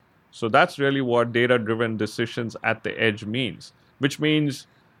So that's really what data-driven decisions at the edge means, which means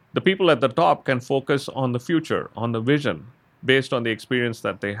the people at the top can focus on the future, on the vision, based on the experience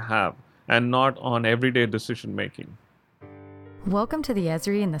that they have, and not on everyday decision making. Welcome to the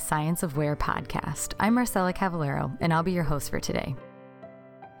Esri and the Science of Where podcast. I'm Marcella Cavallero, and I'll be your host for today.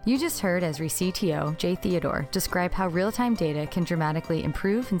 You just heard Esri CTO Jay Theodore describe how real-time data can dramatically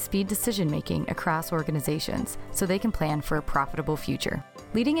improve and speed decision-making across organizations so they can plan for a profitable future.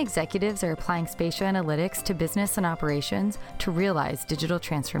 Leading executives are applying spatial analytics to business and operations to realize digital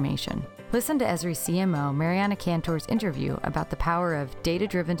transformation. Listen to Esri CMO Mariana Cantor's interview about the power of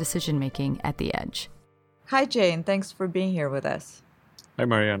data-driven decision-making at the edge. Hi, Jane. Thanks for being here with us. Hi,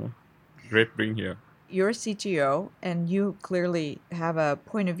 Mariana. Great being here. You're CTO, and you clearly have a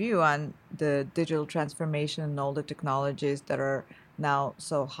point of view on the digital transformation and all the technologies that are now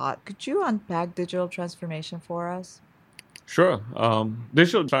so hot. Could you unpack digital transformation for us? Sure.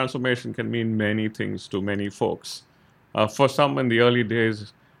 Digital transformation can mean many things to many folks. For some in the early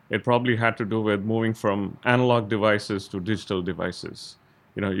days, it probably had to do with moving from analog devices to digital devices.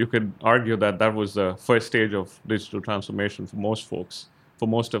 You could argue that that was the first stage of digital transformation for most folks, for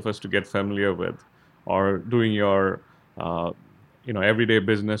most of us to get familiar with, or doing your everyday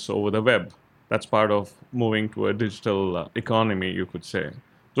business over the web. That's part of moving to a digital economy, you could say.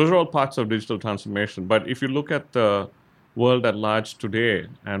 Those are all parts of digital transformation. But if you look at the world at large today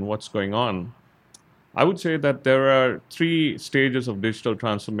and what's going on, I would say that there are three stages of digital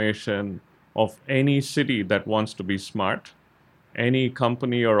transformation of any city that wants to be smart, any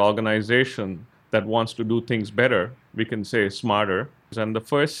company or organization that wants to do things better, we can say smarter. And the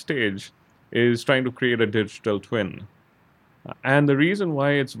first stage is trying to create a digital twin. And the reason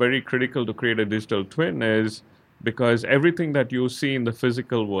why it's very critical to create a digital twin is because everything that you see in the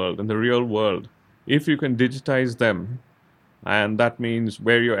physical world, in the real world, if you can digitize them, and that means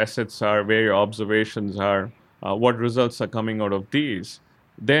where your assets are, where your observations are, what results are coming out of these,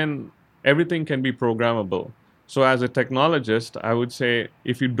 then everything can be programmable. So as a technologist, I would say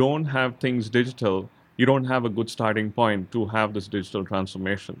if you don't have things digital, you don't have a good starting point to have this digital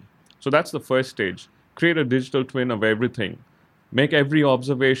transformation. So that's the first stage. Create a digital twin of everything. Make every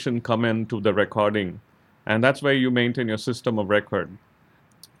observation come into the recording. And that's where you maintain your system of record.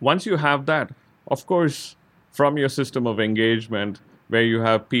 Once you have that, of course, from your system of engagement, where you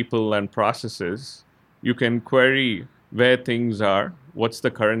have people and processes, you can query where things are, what's the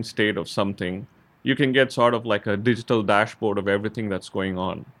current state of something. You can get sort of like a digital dashboard of everything that's going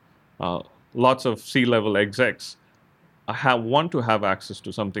on. Lots of C-level execs want to have access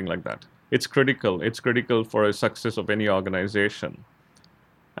to something like that. It's critical. It's critical for a success of any organization.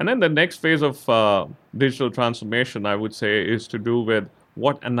 And then the next phase of digital transformation, I would say, is to do with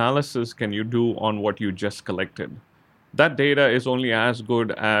what analysis can you do on what you just collected. That data is only as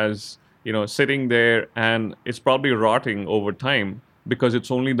good as sitting there, and it's probably rotting over time because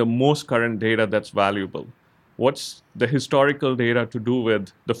it's only the most current data that's valuable. What's the historical data to do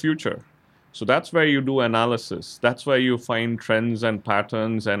with the future? So that's where you do analysis. That's where you find trends and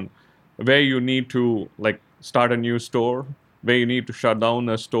patterns, and where you need to start a new store, where you need to shut down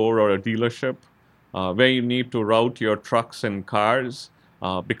a store or a dealership, where you need to route your trucks and cars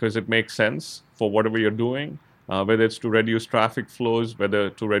because it makes sense for whatever you're doing, whether it's to reduce traffic flows, whether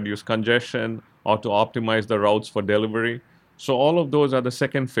to reduce congestion, or to optimize the routes for delivery. So all of those are the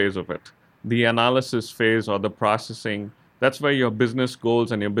second phase of it. The analysis phase or the processing, that's where your business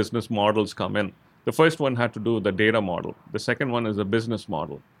goals and your business models come in. The first one had to do with the data model. The second one is the business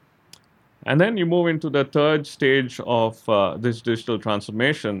model. And then you move into the third stage of this digital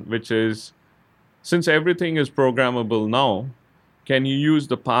transformation, which is, since everything is programmable now, can you use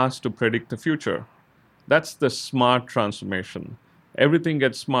the past to predict the future? That's the smart transformation. Everything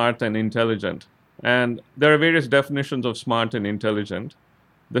gets smart and intelligent. And there are various definitions of smart and intelligent.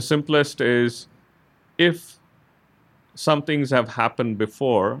 The simplest is, if some things have happened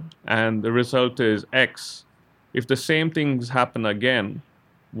before and the result is X, if the same things happen again,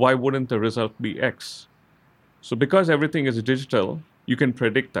 why wouldn't the result be X? So because everything is digital, you can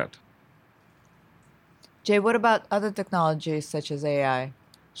predict that. Jay, what about other technologies such as AI?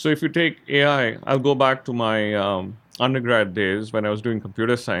 So if you take AI, I'll go back to my undergrad days when I was doing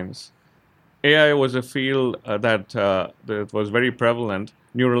computer science. AI was a field that was very prevalent,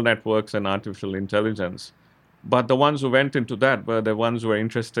 neural networks and artificial intelligence. But the ones who went into that were the ones who were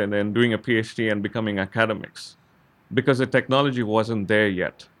interested in doing a PhD and becoming academics, because the technology wasn't there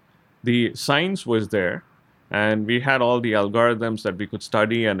yet. The science was there, and we had all the algorithms that we could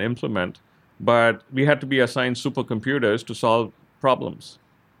study and implement, but we had to be assigned supercomputers to solve problems.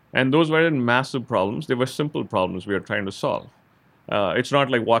 And those weren't massive problems, they were simple problems we were trying to solve. It's not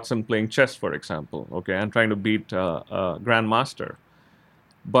like Watson playing chess, for example, okay, and trying to beat a grandmaster.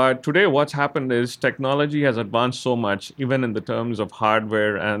 But today, what's happened is technology has advanced so much, even in the terms of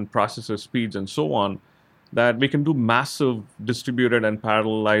hardware and processor speeds and so on, that we can do massive distributed and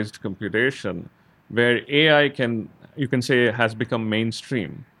parallelized computation where AI can, you can say, has become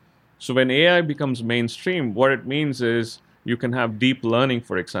mainstream. So when AI becomes mainstream, what it means is you can have deep learning,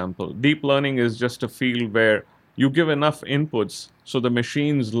 for example. Deep learning is just a field where you give enough inputs so the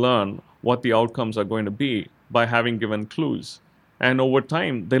machines learn what the outcomes are going to be by having given clues. And over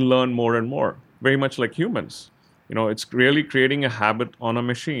time, they learn more and more, very much like humans. It's really creating a habit on a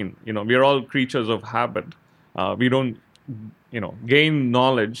machine. We are all creatures of habit. We don't, gain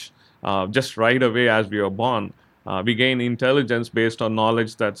knowledge just right away as we are born. We gain intelligence based on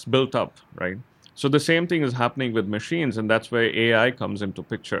knowledge that's built up, right? So the same thing is happening with machines, and that's where AI comes into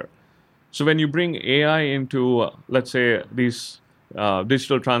picture. So when you bring AI into, let's say, these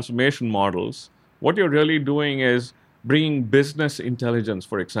digital transformation models, what you're really doing is bringing business intelligence,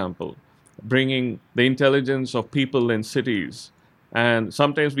 for example, bringing the intelligence of people in cities. And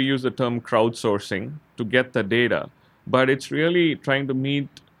sometimes we use the term crowdsourcing to get the data, but it's really trying to meet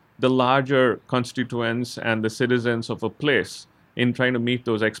the larger constituents and the citizens of a place in trying to meet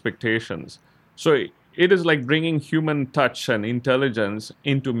those expectations. So it is like bringing human touch and intelligence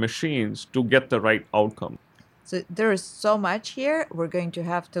into machines to get the right outcome. So there is so much here. We're going to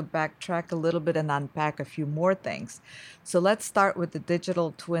have to backtrack a little bit and unpack a few more things. So let's start with the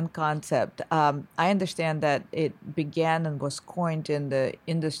digital twin concept. I understand that it began and was coined in the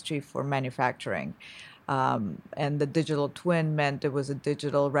industry for manufacturing. And the digital twin meant it was a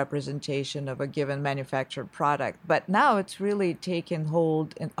digital representation of a given manufactured product. But now it's really taken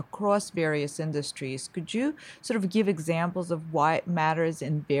hold across various industries. Could you sort of give examples of why it matters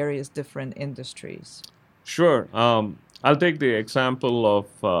in various different industries? Sure. I'll take the example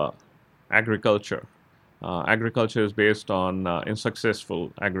of agriculture. Agriculture is based on in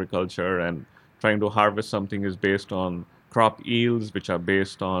successful agriculture, and trying to harvest something is based on crop yields, which are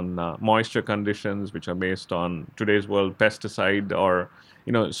based on moisture conditions, which are based on today's world pesticide, or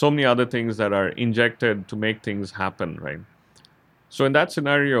so many other things that are injected to make things happen, right? So in that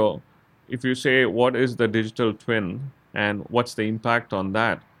scenario, if you say what is the digital twin and what's the impact on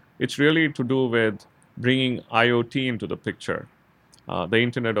that, it's really to do with bringing IoT into the picture, the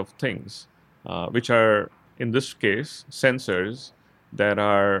Internet of Things, which are, in this case, sensors that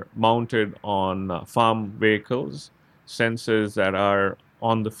are mounted on farm vehicles, sensors that are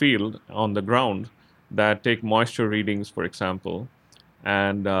on the field, on the ground, that take moisture readings, for example.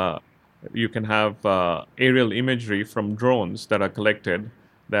 And you can have aerial imagery from drones that are collected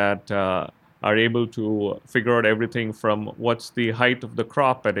that are able to figure out everything from what's the height of the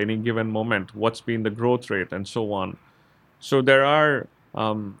crop at any given moment, what's been the growth rate, and so on. So there are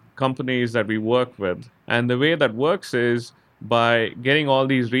companies that we work with, and the way that works is by getting all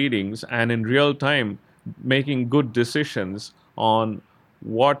these readings and in real time making good decisions on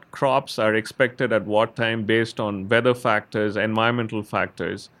what crops are expected at what time based on weather factors, environmental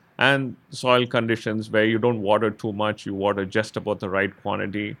factors, and soil conditions where you don't water too much, you water just about the right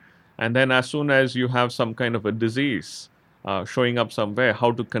quantity. And then as soon as you have some kind of a disease showing up somewhere,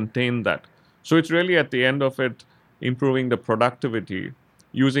 how to contain that. So it's really at the end of it improving the productivity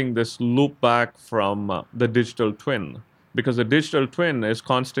using this loop back from the digital twin, because the digital twin is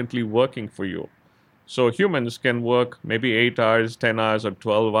constantly working for you. So humans can work maybe 8 hours, 10 hours, or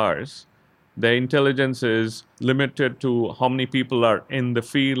 12 hours. Their intelligence is limited to how many people are in the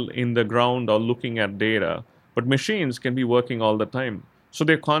field, in the ground, or looking at data. But machines can be working all the time. So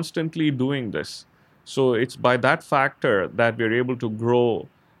they're constantly doing this. So it's by that factor that we're able to grow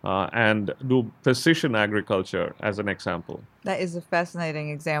and do precision agriculture, as an example. That is a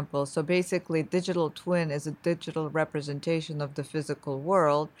fascinating example. So basically, digital twin is a digital representation of the physical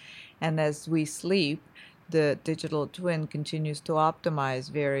world. And as we sleep, the digital twin continues to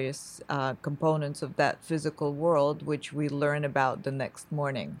optimize various components of that physical world, which we learn about the next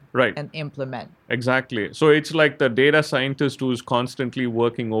morning Right. and implement. Exactly. So it's like the data scientist who's constantly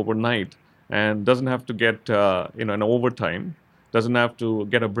working overnight and doesn't have to get an overtime, doesn't have to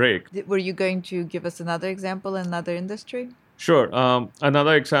get a break. Were you going to give us another example in another industry? Sure.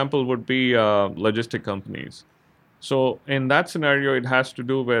 Another example would be logistic companies. So in that scenario, it has to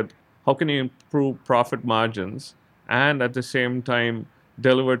do with how can you improve profit margins and at the same time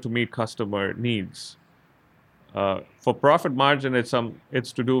deliver to meet customer needs. For profit margin,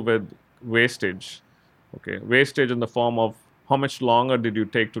 it's to do with wastage. Okay, wastage in the form of how much longer did you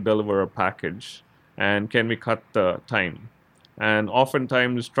take to deliver a package, and can we cut the time? And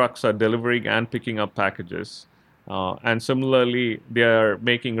oftentimes trucks are delivering and picking up packages. And similarly, they are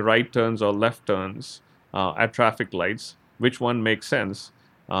making right turns or left turns at traffic lights. Which one makes sense?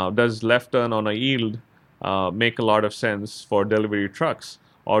 Does left turn on a yield make a lot of sense for delivery trucks?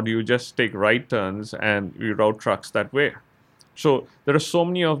 Or do you just take right turns and you route trucks that way? So there are so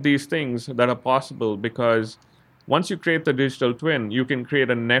many of these things that are possible because once you create the digital twin, you can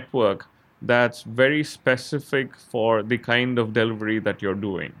create a network that's very specific for the kind of delivery that you're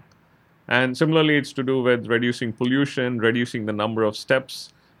doing. And similarly, it's to do with reducing pollution, reducing the number of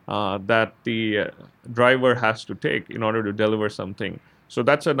steps that the driver has to take in order to deliver something. So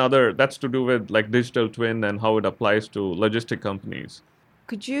that's to do with like digital twin and how it applies to logistic companies.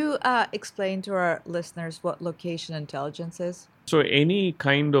 Could you explain to our listeners what location intelligence is? So any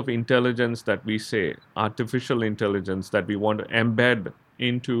kind of intelligence that we say, artificial intelligence that we want to embed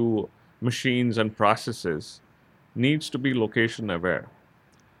into machines and processes needs to be location aware.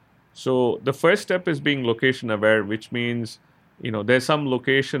 So the first step is being location aware, which means there's some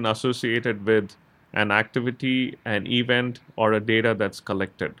location associated with an activity, an event, or a data that's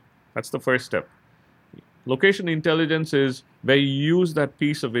collected. That's the first step. Location intelligence is where you use that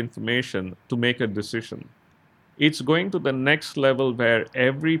piece of information to make a decision. It's going to the next level where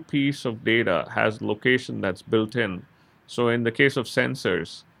every piece of data has location that's built in. So in the case of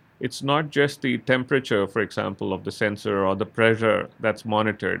sensors, it's not just the temperature, for example, of the sensor or the pressure that's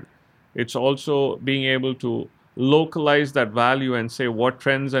monitored. It's also being able to localize that value and say what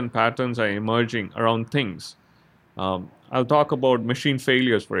trends and patterns are emerging around things. I'll talk about machine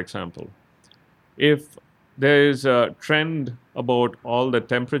failures, for example. If there is a trend about all the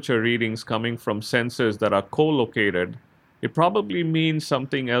temperature readings coming from sensors that are co-located, it probably means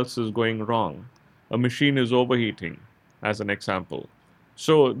something else is going wrong. A machine is overheating, as an example.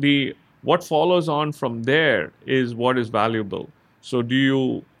 So what follows on from there is what is valuable. So do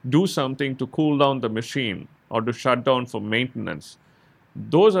you do something to cool down the machine or to shut down for maintenance?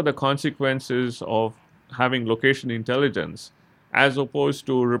 Those are the consequences of having location intelligence, as opposed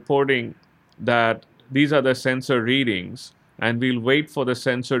to reporting that these are the sensor readings and we'll wait for the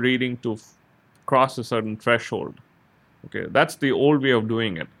sensor reading to cross a certain threshold. Okay, that's the old way of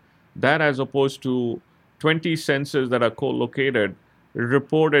doing it. That, as opposed to 20 sensors that are co-located,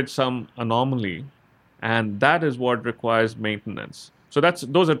 reported some anomaly, and that is what requires maintenance. So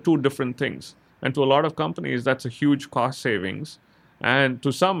those are two different things. And to a lot of companies, that's a huge cost savings. And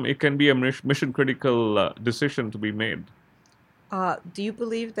to some, it can be a mission critical decision to be made. Do you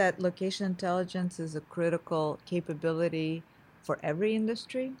believe that location intelligence is a critical capability for every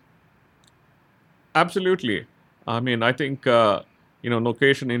industry? Absolutely. I mean, I think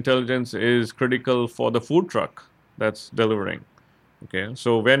location intelligence is critical for the food truck that's delivering. Okay,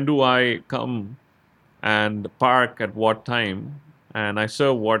 so when do I come and park at what time, and I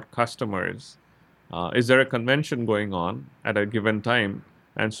serve what customers? Is there a convention going on at a given time?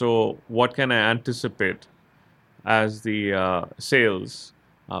 And so, what can I anticipate as the sales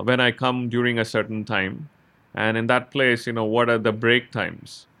when I come during a certain time? And in that place, what are the break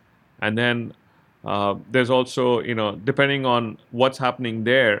times? And then there's also, depending on what's happening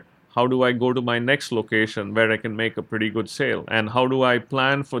there, how do I go to my next location where I can make a pretty good sale? And how do I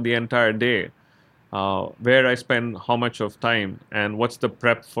plan for the entire day? Where I spend how much of time and what's the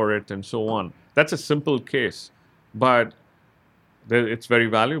prep for it and so on. That's a simple case, but it's very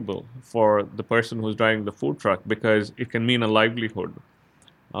valuable for the person who's driving the food truck because it can mean a livelihood.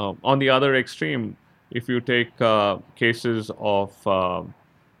 On the other extreme, if you take cases of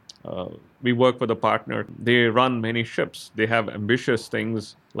we work with a partner, they run many ships. They have ambitious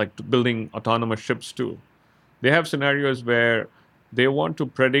things like building autonomous ships too. They have scenarios where they want to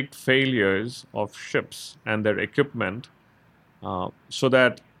predict failures of ships and their equipment so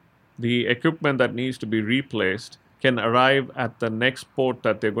that the equipment that needs to be replaced can arrive at the next port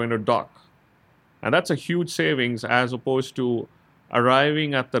that they're going to dock. And that's a huge savings as opposed to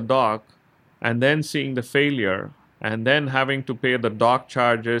arriving at the dock and then seeing the failure and then having to pay the dock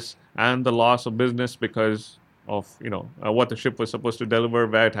charges and the loss of business because of what the ship was supposed to deliver,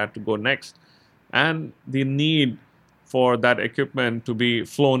 where it had to go next, and the need for that equipment to be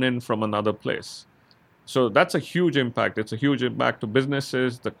flown in from another place. So that's a huge impact. It's a huge impact to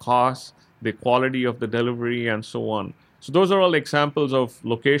businesses, the cost, the quality of the delivery, and so on. So those are all examples of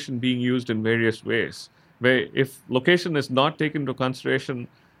location being used in various ways, where if location is not taken into consideration,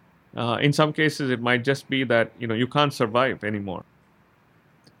 in some cases it might just be that you can't survive anymore.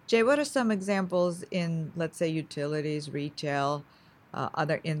 Jay, what are some examples in, let's say, utilities, retail,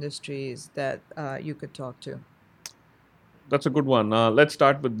 other industries that you could talk to? That's a good one. Let's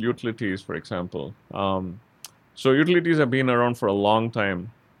start with utilities, for example. So utilities have been around for a long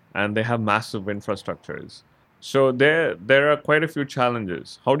time, and they have massive infrastructures. So there are quite a few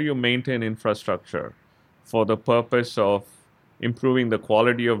challenges. How do you maintain infrastructure for the purpose of improving the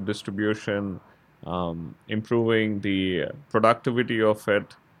quality of distribution, improving the productivity of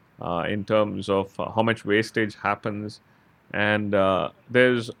it in terms of how much wastage happens? And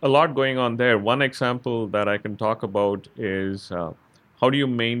there's a lot going on there. One example that I can talk about is how do you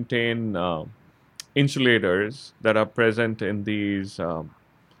maintain insulators that are present in these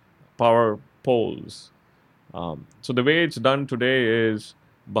power poles. So the way it's done today is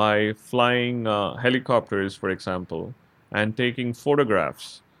by flying helicopters, for example, and taking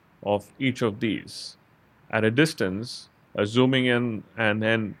photographs of each of these at a distance, zooming in and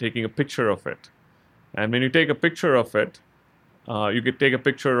then taking a picture of it. And when you take a picture of it, you could take a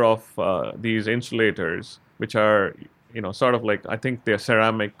picture of these insulators, which are, sort of like, I think they're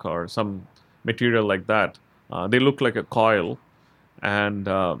ceramic or some material like that. They look like a coil, and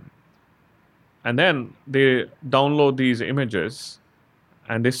and then they download these images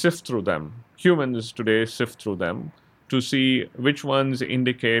and they sift through them. Humans today sift through them to see which ones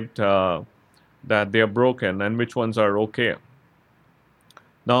indicate that they are broken and which ones are okay.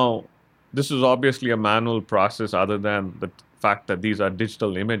 Now, this is obviously a manual process other than the fact that these are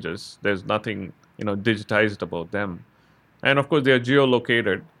digital images. There's nothing, digitized about them. And of course, they are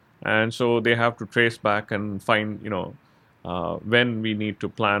geolocated. And so they have to trace back and find, when we need to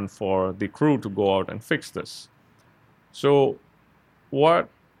plan for the crew to go out and fix this. So, what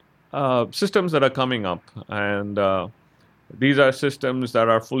systems that are coming up, and these are systems that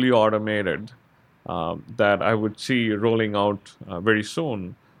are fully automated that I would see rolling out very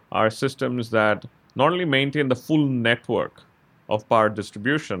soon, are systems that not only maintain the full network of power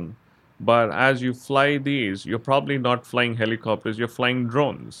distribution, but as you fly these, you're probably not flying helicopters, you're flying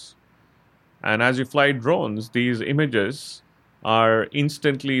drones. And as you fly drones, these images are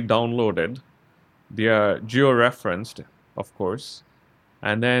instantly downloaded. They are georeferenced, of course,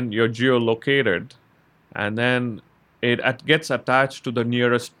 and then you're geolocated, and then it gets attached to the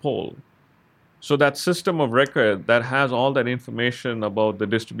nearest pole. So that system of record that has all that information about the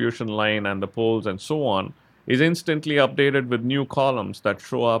distribution line and the poles and so on is instantly updated with new columns that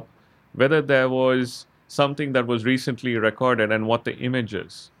show up whether there was something that was recently recorded and what the image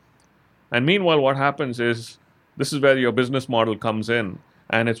is. And meanwhile, what happens is this is where your business model comes in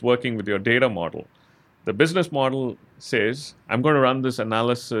and it's working with your data model. The business model says, I'm going to run this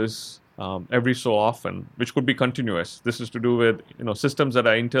analysis every so often, which could be continuous. This is to do with systems that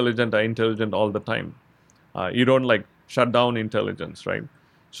are intelligent all the time. You don't like shut down intelligence, right?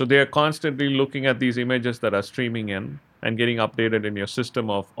 So they are constantly looking at these images that are streaming in and getting updated in your system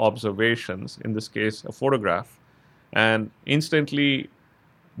of observations, in this case, a photograph. And instantly,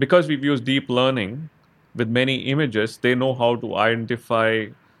 because we've used deep learning with many images, they know how to identify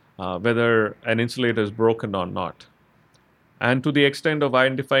whether an insulator is broken or not. And to the extent of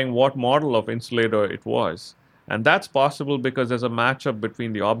identifying what model of insulator it was. And that's possible because there's a matchup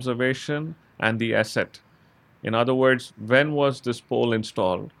between the observation and the asset. In other words, when was this pole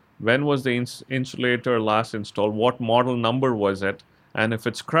installed? When was the insulator last installed? What model number was it? And if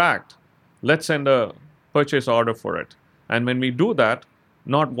it's cracked, let's send a purchase order for it. And when we do that,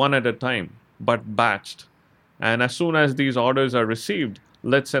 not one at a time, but batched. And as soon as these orders are received,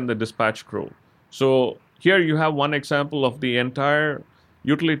 let's send the dispatch crew. So here you have one example of the entire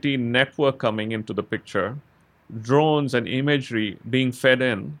utility network coming into the picture, drones and imagery being fed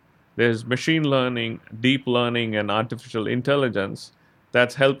in. There's machine learning, deep learning, and artificial intelligence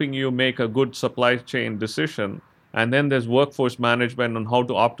that's helping you make a good supply chain decision. And then there's workforce management on how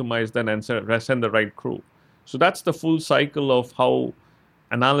to optimize them and send the right crew. So that's the full cycle of how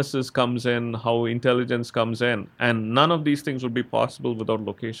analysis comes in, how intelligence comes in. And none of these things would be possible without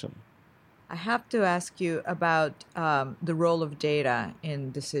location. I have to ask you about the role of data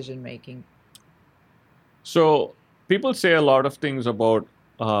in decision making. So people say a lot of things about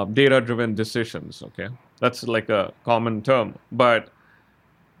data-driven decisions. Okay, that's like a common term, but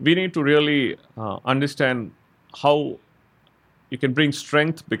we need to really understand how you can bring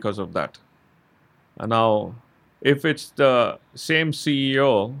strength because of that. And now, if it's the same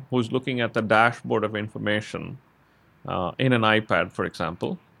CEO who's looking at the dashboard of information in an iPad, for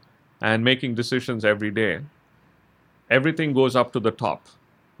example, and making decisions every day, everything goes up to the top.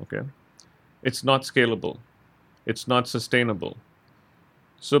 Okay, it's not scalable, it's not sustainable.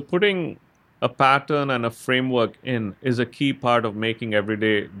 So putting a pattern and a framework in is a key part of making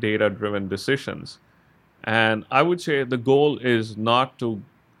everyday data-driven decisions. And I would say the goal is not to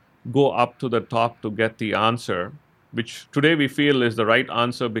go up to the top to get the answer, which today we feel is the right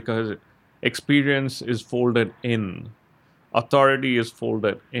answer because experience is folded in, authority is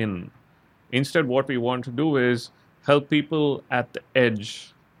folded in. Instead, what we want to do is help people at the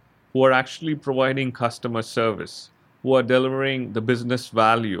edge who are actually providing customer service, who are delivering the business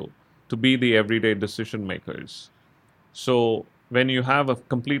value to be the everyday decision makers. So when you have a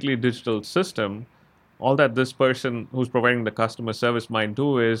completely digital system, all that this person who's providing the customer service might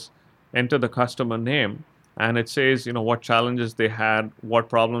do is enter the customer name, and it says, what challenges they had, what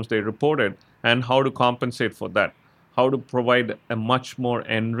problems they reported, and how to compensate for that, how to provide a much more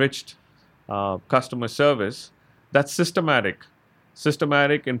enriched customer service that's systematic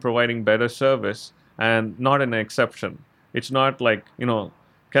in providing better service and not an exception. It's not like,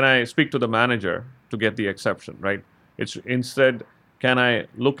 can I speak to the manager to get the exception, right? It's instead, can I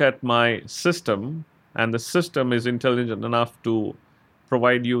look at my system and the system is intelligent enough to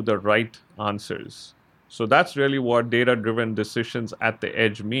provide you the right answers. So that's really what data driven decisions at the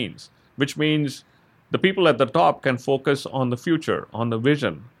edge means, which means the people at the top can focus on the future, on the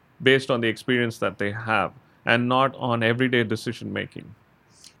vision, based on the experience that they have, and not on everyday decision making.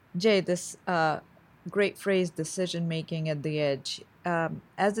 Jay, this great phrase, decision making at the edge,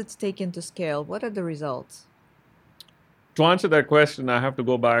 as it's taken to scale, what are the results? To answer that question, I have to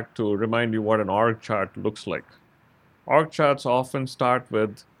go back to remind you what an org chart looks like. Org charts often start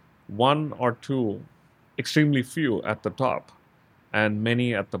with one or two, extremely few at the top, and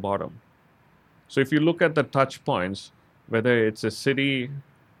many at the bottom. So if you look at the touch points, whether it's a city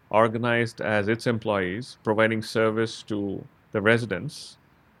organized as its employees providing service to the residents,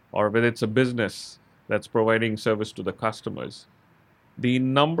 or whether it's a business that's providing service to the customers, the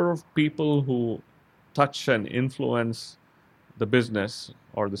number of people who touch and influence the business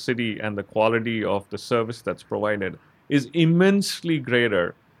or the city and the quality of the service that's provided is immensely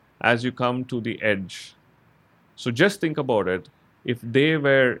greater as you come to the edge. So just think about it. If they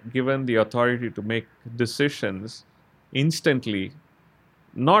were given the authority to make decisions instantly,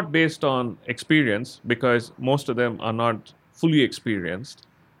 not based on experience, because most of them are not fully experienced,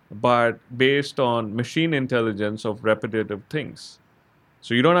 but based on machine intelligence of repetitive things.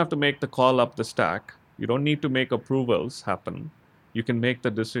 So you don't have to make the call up the stack. You don't need to make approvals happen. You can make the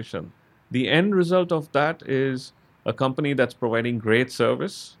decision. The end result of that is a company that's providing great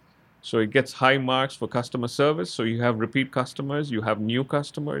service. So it gets high marks for customer service. So you have repeat customers, you have new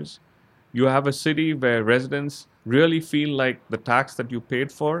customers. You have a city where residents really feel like the tax that you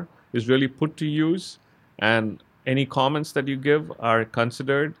paid for is really put to use, and any comments that you give are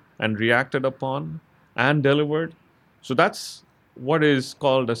considered and reacted upon and delivered. So that's what is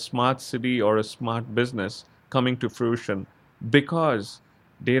called a smart city or a smart business coming to fruition, because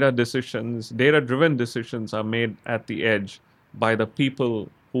data-driven decisions are made at the edge by the people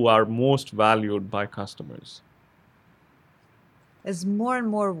who are most valued by customers. As more and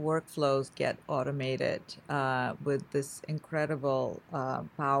more workflows get automated with this incredible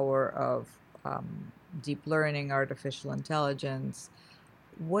power of deep learning, artificial intelligence,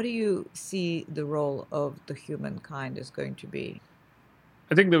 what do you see the role of the humankind is going to be?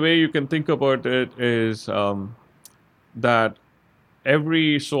 I think the way you can think about it is that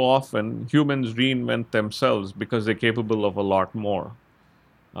every so often humans reinvent themselves because they're capable of a lot more.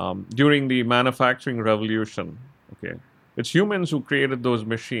 During the manufacturing revolution, okay, it's humans who created those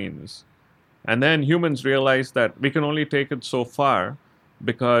machines. And then humans realized that we can only take it so far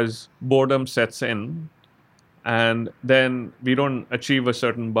because boredom sets in, and then we don't achieve a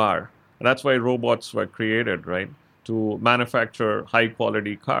certain bar. And that's why robots were created, right? To manufacture high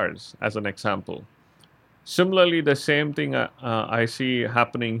quality cars, as an example. Similarly, the same thing I see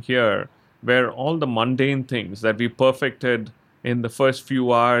happening here, where all the mundane things that we perfected in the first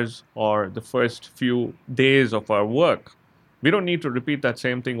few hours or the first few days of our work, we don't need to repeat that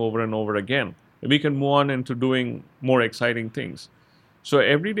same thing over and over again. We can move on into doing more exciting things. So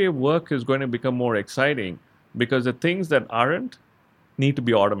everyday work is going to become more exciting because the things that aren't need to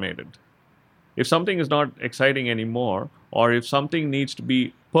be automated. If something is not exciting anymore, or if something needs to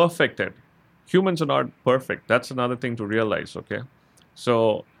be perfected, humans are not perfect. That's another thing to realize, okay?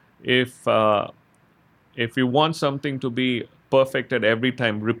 So if you want something to be perfected every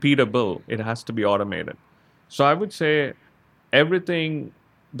time, repeatable, it has to be automated. So I would say everything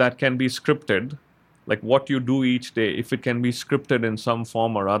that can be scripted, like what you do each day, if it can be scripted in some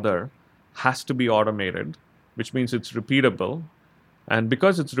form or other, has to be automated, which means it's repeatable. And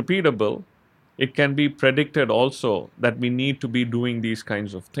because it's repeatable, it can be predicted also that we need to be doing these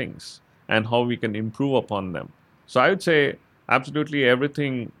kinds of things and how we can improve upon them. So I would say absolutely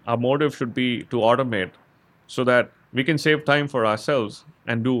everything, our motive should be to automate so that we can save time for ourselves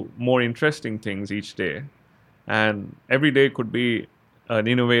and do more interesting things each day. And every day could be an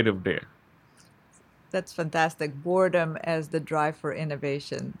innovative day. That's fantastic. Boredom as the drive for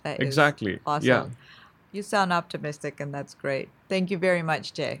innovation. That is Exactly. awesome. Yeah. You sound optimistic, and that's great. Thank you very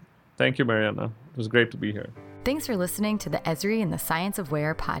much, Jay. Thank you, Mariana. It was great to be here. Thanks for listening to the Esri and the Science of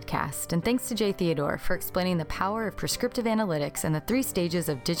Where podcast, and thanks to Jay Theodore for explaining the power of prescriptive analytics and the 3 stages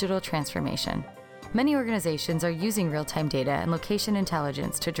of digital transformation. Many organizations are using real-time data and location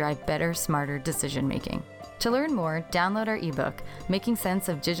intelligence to drive better, smarter decision-making. To learn more, download our ebook, Making Sense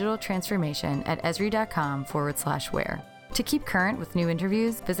of Digital Transformation at esri.com/where. To keep current with new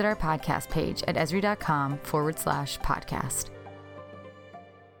interviews, visit our podcast page at esri.com/podcast.